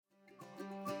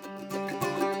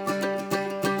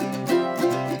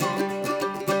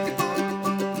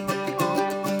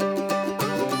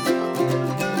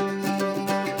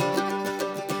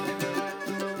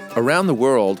Around the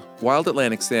world, wild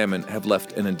Atlantic salmon have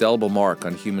left an indelible mark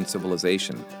on human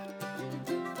civilization.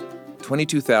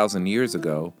 22,000 years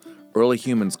ago, early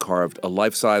humans carved a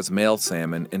life-size male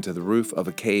salmon into the roof of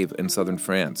a cave in southern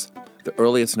France, the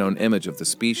earliest known image of the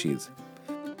species.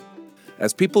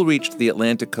 As people reached the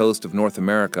Atlantic coast of North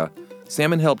America,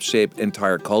 salmon helped shape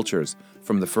entire cultures,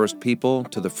 from the first people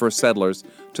to the first settlers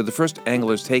to the first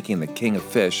anglers taking the king of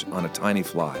fish on a tiny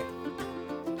fly.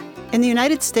 In the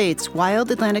United States,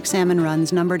 wild Atlantic salmon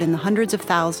runs numbered in the hundreds of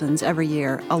thousands every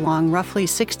year along roughly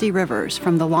 60 rivers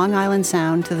from the Long Island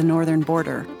Sound to the northern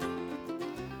border.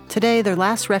 Today, their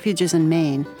last refuge is in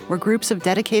Maine, where groups of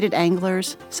dedicated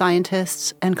anglers,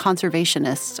 scientists, and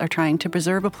conservationists are trying to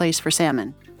preserve a place for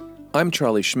salmon. I'm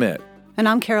Charlie Schmidt. And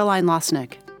I'm Caroline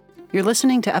Losnick. You're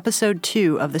listening to Episode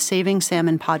 2 of the Saving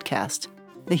Salmon podcast,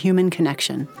 The Human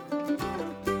Connection.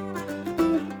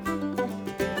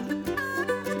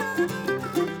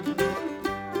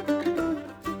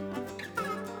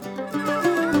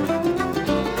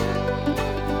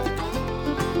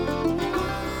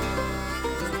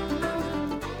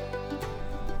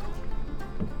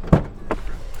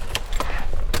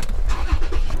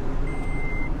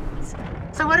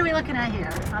 So what are we looking at here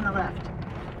on the left?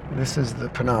 This is the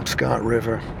Penobscot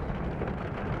River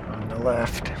on the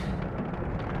left.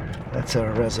 That's a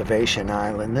reservation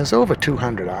island. There's over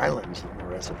 200 islands on the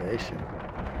reservation.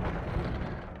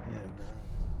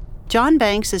 John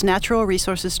Banks is Natural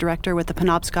Resources Director with the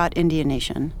Penobscot Indian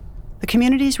Nation. The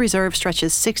community's reserve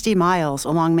stretches 60 miles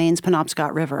along Maine's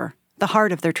Penobscot River, the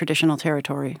heart of their traditional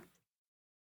territory.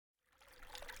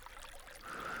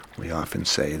 We often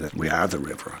say that we are the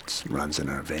river. It runs in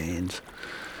our veins.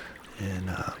 And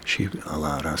she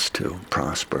allowed us to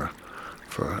prosper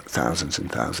for thousands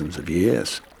and thousands of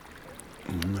years.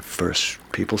 And the first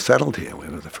people settled here. We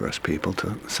were the first people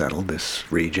to settle this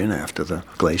region after the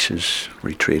glaciers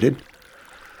retreated.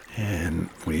 And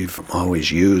we've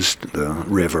always used the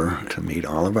river to meet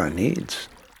all of our needs.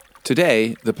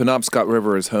 Today, the Penobscot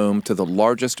River is home to the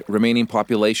largest remaining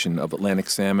population of Atlantic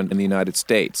salmon in the United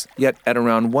States. Yet, at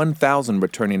around 1,000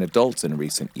 returning adults in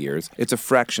recent years, it's a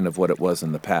fraction of what it was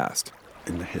in the past.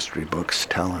 And the history books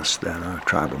tell us that our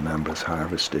tribal members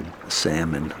harvested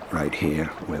salmon right here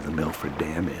where the Milford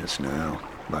Dam is now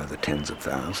by the tens of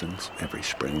thousands every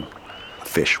spring.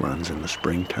 Fish runs in the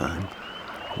springtime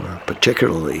were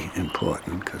particularly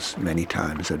important because many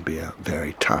times it'd be a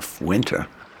very tough winter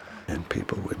and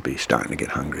people would be starting to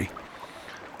get hungry.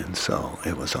 And so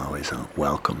it was always a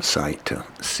welcome sight to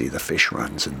see the fish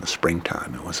runs in the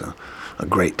springtime. It was a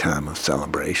great time of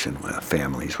celebration where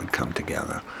families would come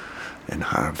together and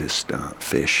harvest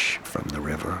fish from the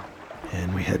river.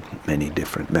 And we had many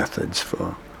different methods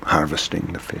for harvesting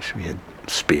the fish. We had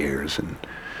spears and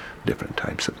different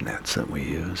types of nets that we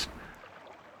used.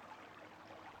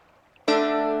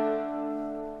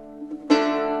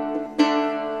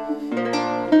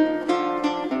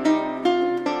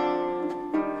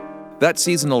 That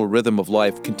seasonal rhythm of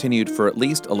life continued for at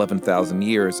least 11,000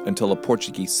 years until a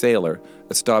Portuguese sailor,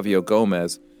 Estavio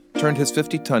Gomez, turned his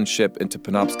 50-ton ship into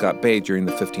Penobscot Bay during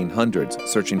the 1500s,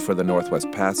 searching for the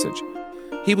Northwest Passage.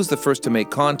 He was the first to make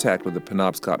contact with the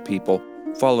Penobscot people,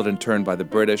 followed in turn by the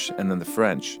British and then the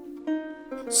French.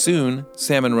 Soon,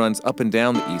 salmon runs up and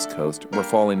down the East Coast were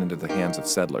falling into the hands of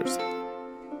settlers.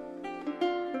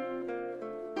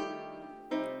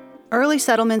 Early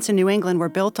settlements in New England were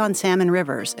built on salmon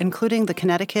rivers, including the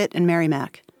Connecticut and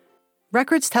Merrimack.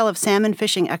 Records tell of salmon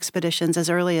fishing expeditions as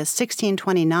early as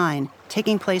 1629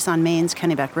 taking place on Maine's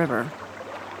Kennebec River.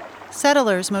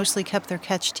 Settlers mostly kept their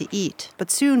catch to eat,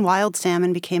 but soon wild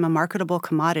salmon became a marketable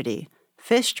commodity,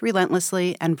 fished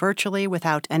relentlessly and virtually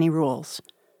without any rules.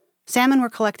 Salmon were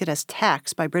collected as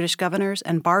tax by British governors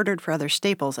and bartered for other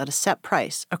staples at a set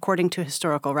price, according to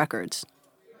historical records.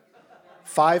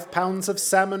 5 pounds of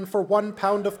salmon for 1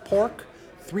 pound of pork,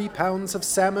 3 pounds of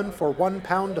salmon for 1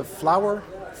 pound of flour,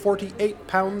 48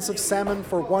 pounds of salmon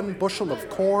for 1 bushel of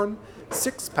corn,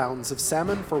 6 pounds of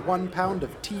salmon for 1 pound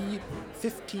of tea,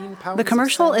 15 pounds The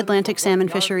commercial of salmon Atlantic salmon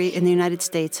fishery in the United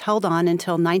States held on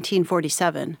until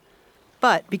 1947.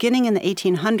 But beginning in the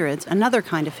 1800s, another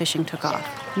kind of fishing took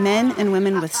off. Men and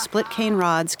women with split cane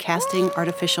rods casting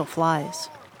artificial flies.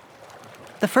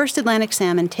 The first Atlantic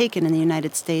salmon taken in the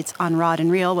United States on rod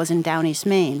and reel was in Down East,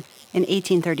 Maine, in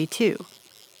 1832.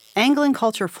 Angling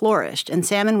culture flourished, and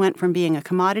salmon went from being a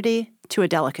commodity to a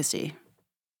delicacy.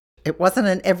 It wasn't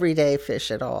an everyday fish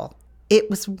at all.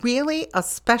 It was really a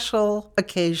special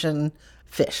occasion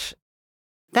fish.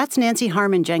 That's Nancy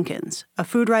Harmon Jenkins, a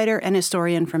food writer and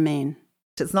historian from Maine.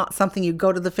 It's not something you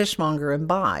go to the fishmonger and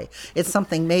buy. It's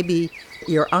something maybe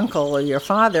your uncle or your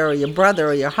father or your brother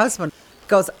or your husband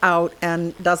goes out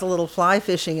and does a little fly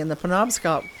fishing in the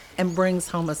Penobscot and brings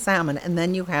home a salmon, and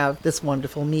then you have this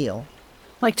wonderful meal.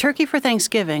 Like turkey for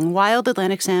Thanksgiving, wild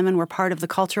Atlantic salmon were part of the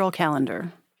cultural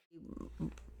calendar.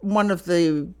 One of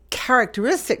the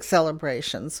characteristic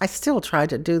celebrations, I still try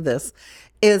to do this,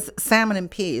 is salmon and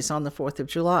peas on the 4th of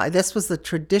July. This was the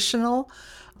traditional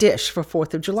dish for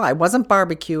 4th of July. It wasn't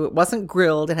barbecue, it wasn't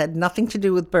grilled, it had nothing to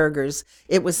do with burgers.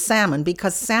 It was salmon,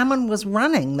 because salmon was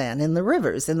running then in the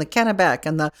rivers, in the Kennebec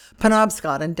and the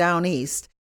Penobscot and down east.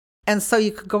 And so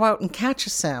you could go out and catch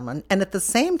a salmon. And at the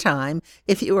same time,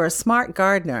 if you were a smart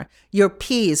gardener, your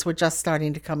peas were just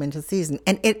starting to come into season.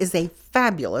 And it is a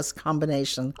fabulous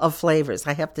combination of flavors,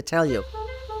 I have to tell you.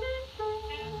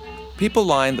 People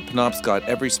line the Penobscot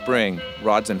every spring,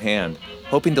 rods in hand,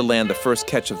 hoping to land the first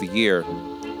catch of the year,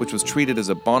 which was treated as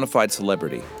a bona fide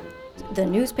celebrity. The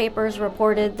newspapers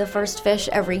reported the first fish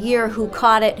every year, who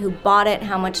caught it, who bought it,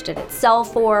 how much did it sell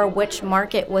for, which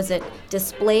market was it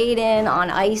displayed in on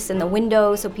ice in the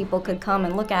window so people could come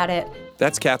and look at it.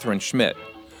 That's Catherine Schmidt.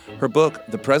 Her book,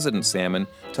 The President's Salmon,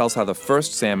 tells how the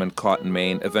first salmon caught in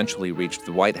Maine eventually reached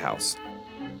the White House.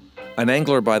 An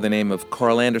angler by the name of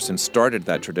Carl Anderson started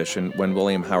that tradition when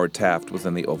William Howard Taft was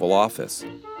in the Oval Office.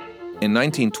 In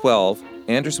 1912,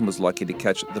 Anderson was lucky to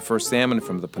catch the first salmon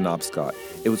from the Penobscot.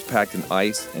 It was packed in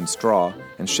ice and straw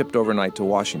and shipped overnight to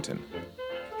Washington.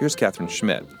 Here's Catherine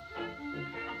Schmidt.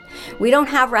 We don't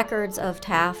have records of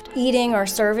Taft eating or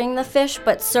serving the fish,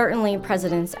 but certainly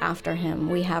presidents after him,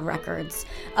 we have records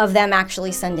of them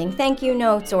actually sending thank you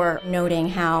notes or noting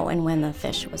how and when the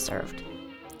fish was served.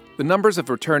 The numbers of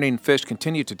returning fish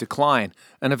continued to decline,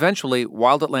 and eventually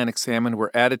wild Atlantic salmon were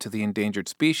added to the endangered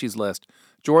species list.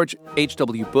 George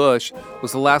H.W. Bush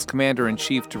was the last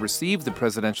commander-in-chief to receive the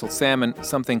presidential salmon,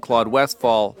 something Claude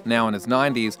Westphal, now in his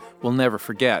 90s, will never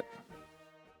forget.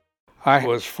 I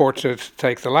was fortunate to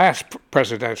take the last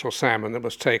presidential salmon that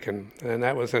was taken, and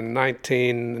that was in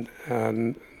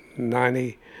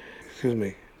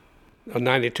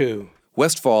 1992.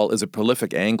 Westphal is a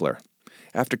prolific angler.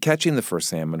 After catching the first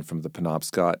salmon from the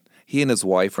Penobscot, he and his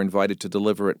wife were invited to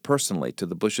deliver it personally to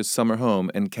the Bushes' summer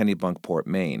home in Kennebunkport,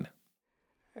 Maine.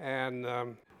 And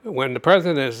when the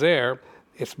president is there,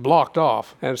 it's blocked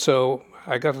off. And so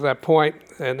I got to that point,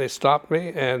 and they stopped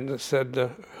me and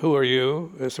said, who are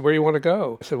you? I said, where do you want to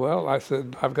go? I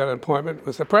said, I've got an appointment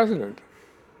with the president.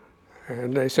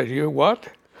 And they said, you what?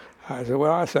 I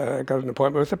said, I got an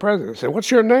appointment with the president. They said,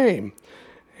 what's your name?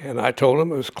 And I told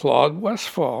them it was Claude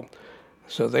Westphal.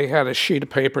 So they had a sheet of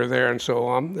paper there and so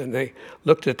on, and they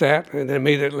looked at that, and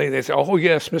immediately they said, oh,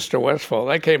 yes, Mr. Westphal.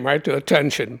 They came right to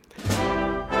attention.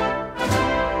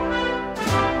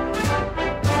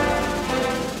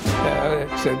 They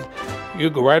said, you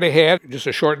go right ahead, just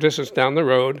a short distance down the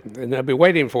road, and they'll be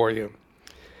waiting for you.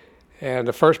 And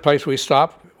the first place we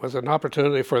stopped was an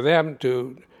opportunity for them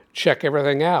to check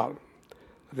everything out.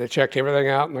 They checked everything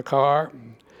out in the car,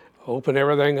 opened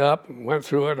everything up, went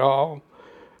through it all.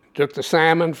 Took the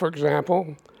salmon, for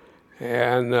example,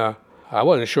 and I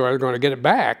wasn't sure I was going to get it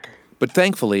back. But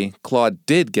thankfully, Claude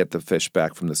did get the fish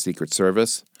back from the Secret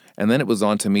Service, and then it was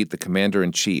on to meet the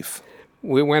commander-in-chief.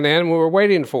 We went in, we were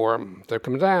waiting for them to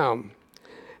come down.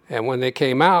 And when they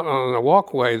came out on the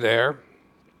walkway there,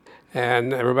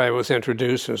 and everybody was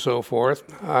introduced and so forth,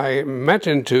 I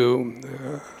mentioned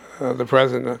to the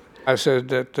president, I said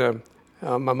that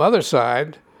on my mother's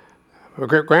side, my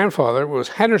great-grandfather was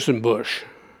Henderson Bush.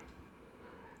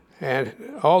 And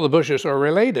all the Bushes are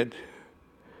related.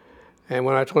 And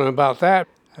when I told him about that,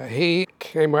 he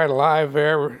came right alive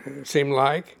there, it seemed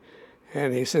like.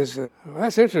 And he says, well,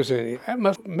 that's interesting. That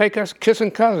must make us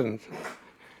kissing cousins.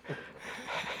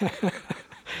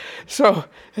 So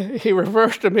he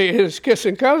reversed to me his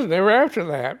kissing cousin ever after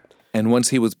that. And once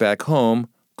he was back home,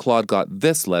 Claude got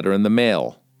this letter in the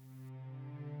mail.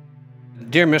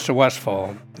 Dear Mr.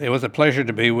 Westphal, it was a pleasure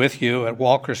to be with you at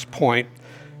Walker's Point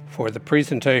for the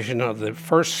presentation of the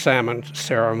first salmon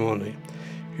ceremony.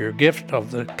 Your gift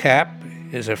of the cap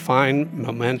is a fine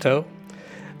memento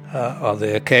of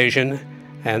the occasion,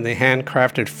 and the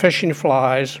handcrafted fishing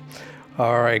flies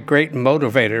are a great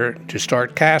motivator to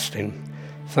start casting.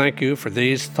 Thank you for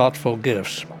these thoughtful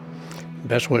gifts.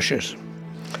 Best wishes.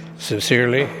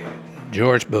 Sincerely,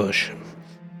 George Bush.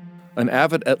 An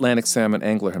avid Atlantic salmon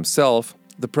angler himself,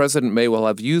 the president may well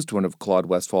have used one of Claude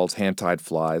Westphal's hand-tied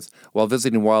flies while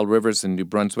visiting wild rivers in New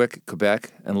Brunswick,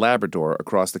 Quebec, and Labrador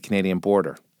across the Canadian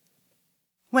border.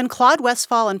 When Claude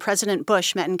Westphal and President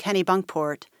Bush met in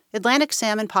Kennebunkport, Atlantic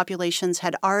salmon populations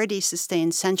had already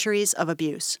sustained centuries of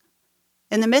abuse.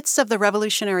 In the midst of the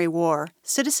Revolutionary War,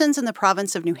 citizens in the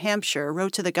province of New Hampshire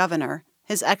wrote to the governor,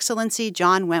 His Excellency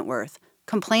John Wentworth,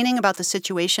 complaining about the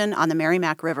situation on the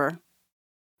Merrimack River.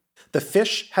 The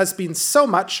fish has been so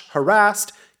much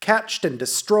harassed, catched, and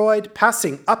destroyed,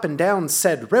 passing up and down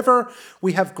said river,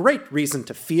 we have great reason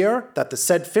to fear that the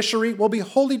said fishery will be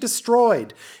wholly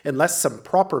destroyed, unless some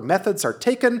proper methods are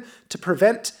taken to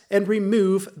prevent and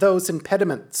remove those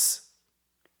impediments.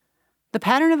 The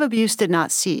pattern of abuse did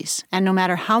not cease, and no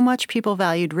matter how much people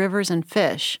valued rivers and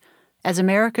fish, as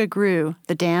America grew,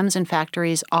 the dams and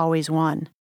factories always won.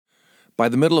 By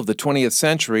the middle of the 20th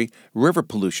century, river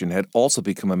pollution had also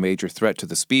become a major threat to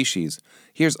the species.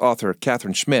 Here's author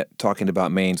Catherine Schmidt talking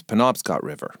about Maine's Penobscot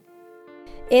River.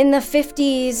 In the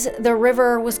 50s, the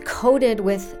river was coated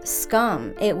with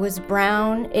scum. It was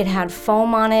brown, it had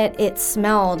foam on it, it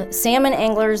smelled. Salmon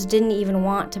anglers didn't even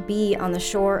want to be on the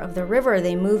shore of the river.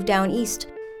 They moved down east.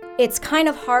 It's kind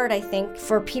of hard, I think,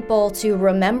 for people to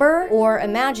remember or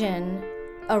imagine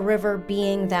a river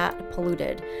being that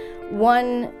polluted.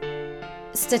 One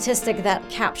statistic that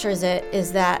captures it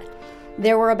is that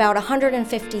there were about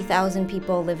 150,000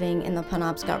 people living in the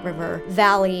Penobscot River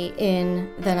Valley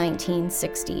in the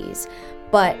 1960s.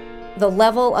 But the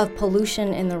level of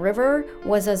pollution in the river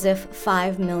was as if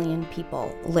 5 million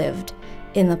people lived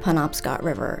in the Penobscot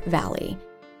River Valley.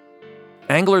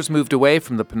 Anglers moved away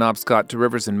from the Penobscot to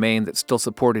rivers in Maine that still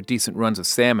supported decent runs of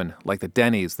salmon, like the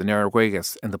Denny's, the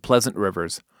Narrawagus, and the Pleasant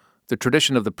rivers. The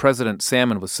tradition of the President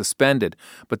salmon was suspended,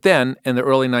 but then, in the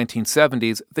early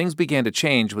 1970s, things began to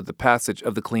change with the passage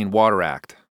of the Clean Water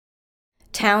Act.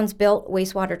 Towns built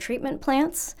wastewater treatment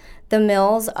plants. The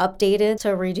mills updated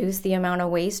to reduce the amount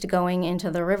of waste going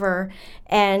into the river.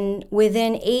 And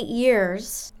within 8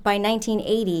 years, by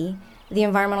 1980, the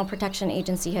Environmental Protection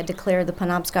Agency had declared the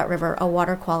Penobscot River a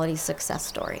water quality success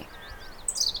story.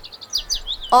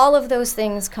 All of those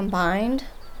things combined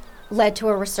led to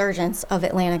a resurgence of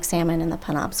Atlantic salmon in the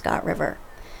Penobscot River.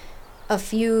 A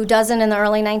few dozen in the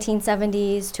early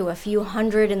 1970s to a few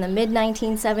hundred in the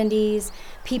mid-1970s.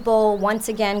 People once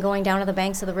again going down to the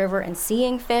banks of the river and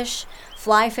seeing fish.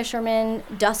 Fly fishermen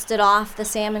dusted off the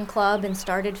salmon club and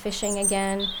started fishing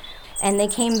again. And they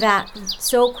came back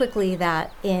so quickly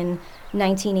that in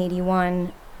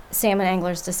 1981, salmon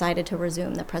anglers decided to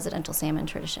resume the presidential salmon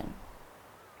tradition.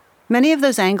 Many of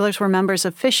those anglers were members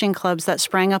of fishing clubs that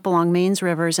sprang up along Maine's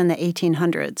rivers in the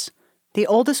 1800s. The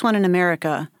oldest one in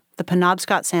America, the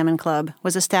Penobscot Salmon Club,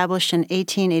 was established in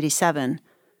 1887.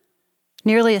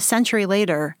 Nearly a century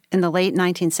later, in the late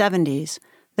 1970s,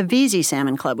 the Vesey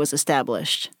Salmon Club was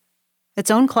established. Its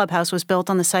own clubhouse was built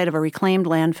on the site of a reclaimed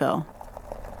landfill.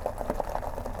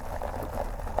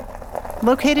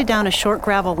 Located down a short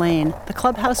gravel lane, the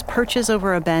clubhouse perches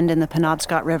over a bend in the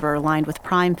Penobscot River lined with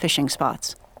prime fishing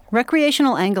spots.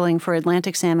 Recreational angling for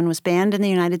Atlantic salmon was banned in the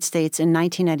United States in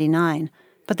 1999,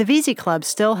 but the Vesey Club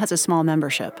still has a small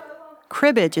membership.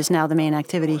 Cribbage is now the main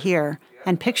activity here,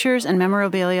 and pictures and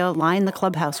memorabilia line the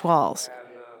clubhouse walls.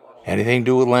 Anything to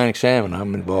do with Atlantic salmon,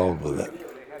 I'm involved with it.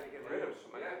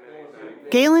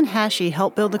 Galen Hashey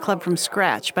helped build the club from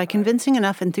scratch by convincing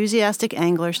enough enthusiastic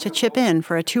anglers to chip in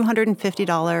for a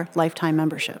 $250 lifetime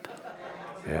membership.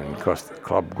 And of course, the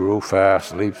club grew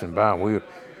fast, leaps and bounds.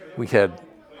 We had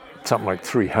something like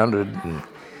 300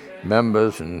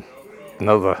 members and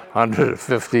another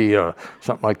 150 or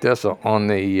something like this on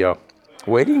the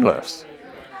waiting list.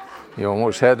 You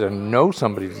almost had to know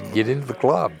somebody to get into the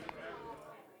club.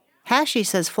 Hashey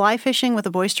says fly fishing with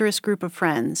a boisterous group of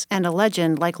friends and a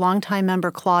legend like longtime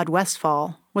member Claude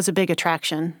Westfall was a big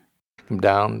attraction. Come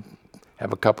down,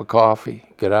 have a cup of coffee,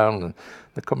 get down, and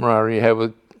the camaraderie you have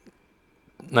with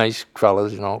nice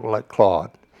fellas, like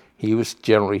Claude. He was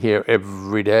generally here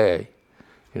every day.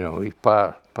 He's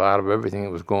part of everything that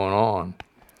was going on.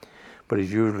 But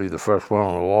he's usually the first one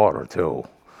on the water, too.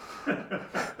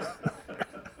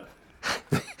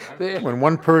 When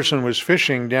one person was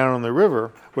fishing down on the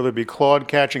river, whether it be Claude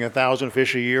catching 1,000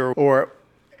 fish a year or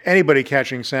anybody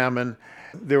catching salmon,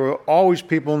 there were always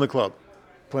people in the club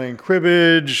playing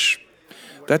cribbage.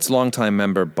 That's longtime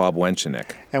member Bob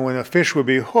Wenchenik. And when a fish would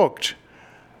be hooked,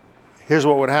 here's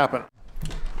what would happen.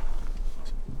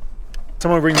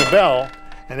 Someone would ring the bell,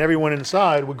 and everyone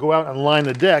inside would go out and line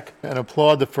the deck and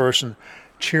applaud the person,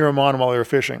 cheer them on while they were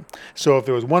fishing. So if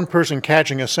there was one person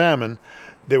catching a salmon,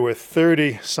 there were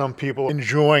 30-some people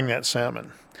enjoying that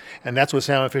salmon. And that's what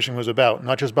salmon fishing was about,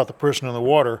 not just about the person in the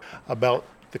water, about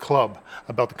the club,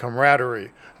 about the camaraderie,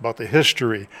 about the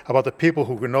history, about the people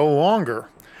who could no longer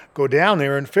go down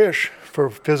there and fish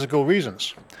for physical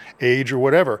reasons, age or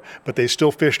whatever, but they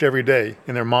still fished every day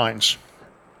in their minds.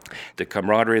 The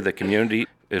camaraderie of the community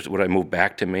is what I moved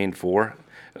back to Maine for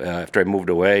after I moved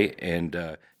away.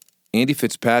 And Andy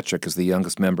Fitzpatrick is the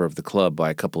youngest member of the club by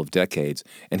a couple of decades,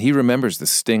 and he remembers the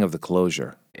sting of the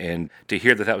closure. And to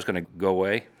hear that was going to go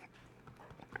away,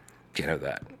 can't have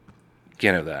that.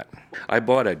 Can't have that. I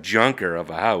bought a junker of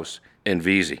a house in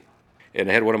Veazey, and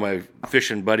I had one of my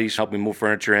fishing buddies help me move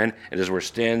furniture in, and as we're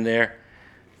standing there,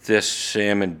 this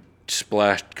salmon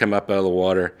splashed, come up out of the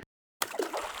water,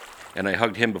 and I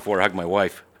hugged him before I hugged my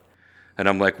wife. And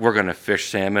I'm like, we're going to fish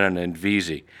salmon in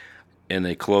Veazey. And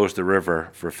they closed the river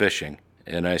for fishing.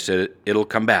 And I said, it'll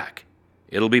come back.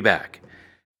 It'll be back.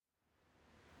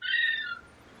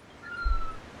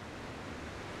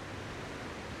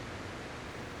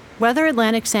 Whether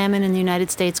Atlantic salmon in the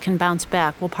United States can bounce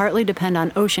back will partly depend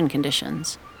on ocean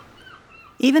conditions.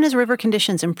 Even as river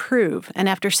conditions improve, and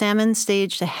after salmon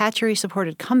staged a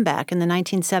hatchery-supported comeback in the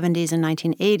 1970s and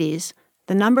 1980s,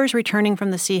 the numbers returning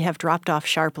from the sea have dropped off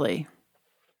sharply.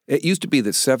 It used to be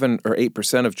that 7 or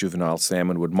 8% of juvenile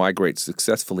salmon would migrate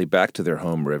successfully back to their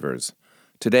home rivers.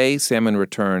 Today, salmon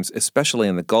returns, especially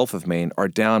in the Gulf of Maine, are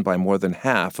down by more than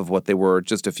half of what they were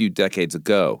just a few decades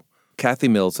ago. Kathy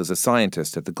Mills is a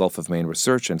scientist at the Gulf of Maine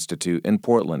Research Institute in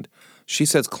Portland. She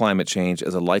says climate change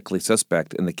is a likely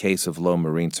suspect in the case of low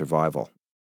marine survival.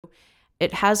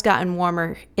 It has gotten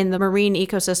warmer in the marine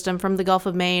ecosystem from the Gulf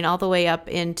of Maine all the way up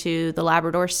into the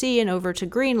Labrador Sea and over to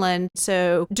Greenland.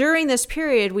 So during this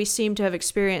period, we seem to have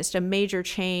experienced a major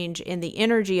change in the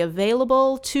energy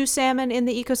available to salmon in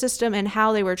the ecosystem and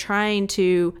how they were trying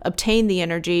to obtain the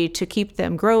energy to keep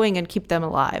them growing and keep them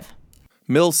alive.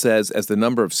 Mills says as the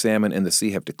number of salmon in the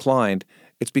sea have declined,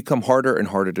 it's become harder and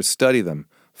harder to study them.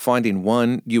 Finding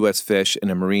one U.S. fish in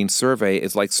a marine survey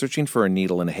is like searching for a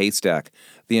needle in a haystack.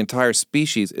 The entire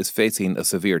species is facing a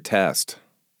severe test.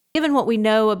 Given what we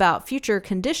know about future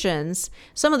conditions,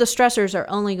 some of the stressors are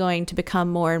only going to become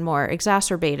more and more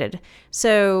exacerbated.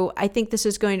 So I think this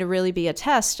is going to really be a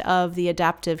test of the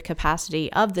adaptive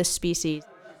capacity of this species.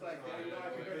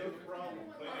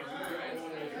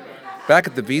 Back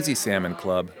at the Veazey Salmon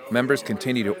Club, members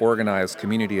continue to organize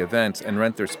community events and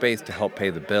rent their space to help pay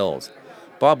the bills.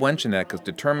 Bob Wenchenek is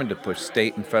determined to push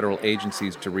state and federal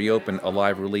agencies to reopen a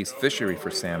live-release fishery for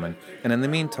salmon, and in the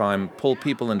meantime, pull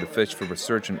people in to fish for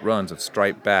resurgent runs of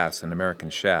striped bass and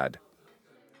American shad.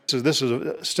 So this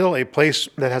is still a place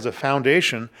that has a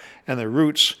foundation and the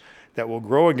roots that will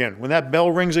grow again. When that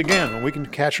bell rings again, when we can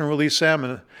catch and release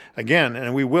salmon again,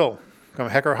 and we will, come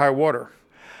heck or high water,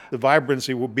 the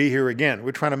vibrancy will be here again.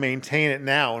 We're trying to maintain it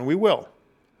now, and we will,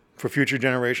 for future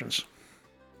generations.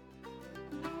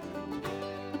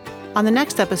 On the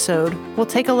next episode, we'll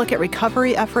take a look at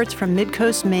recovery efforts from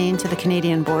mid-coast Maine to the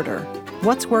Canadian border,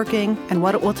 what's working and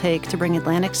what it will take to bring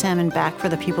Atlantic salmon back for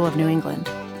the people of New England.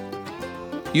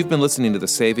 You've been listening to the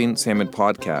Saving Salmon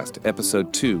Podcast,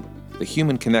 Episode 2, The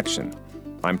Human Connection.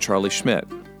 I'm Charlie Schmidt.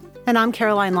 And I'm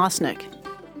Caroline Losnick.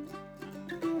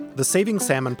 The Saving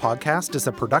Salmon Podcast is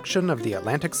a production of the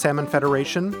Atlantic Salmon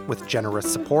Federation with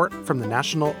generous support from the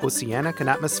National Oceanic and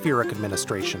Atmospheric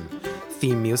Administration.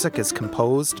 Theme music is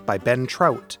composed by Ben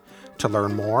Trout. To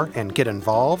learn more and get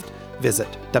involved, visit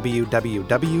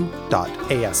www.asf.ca.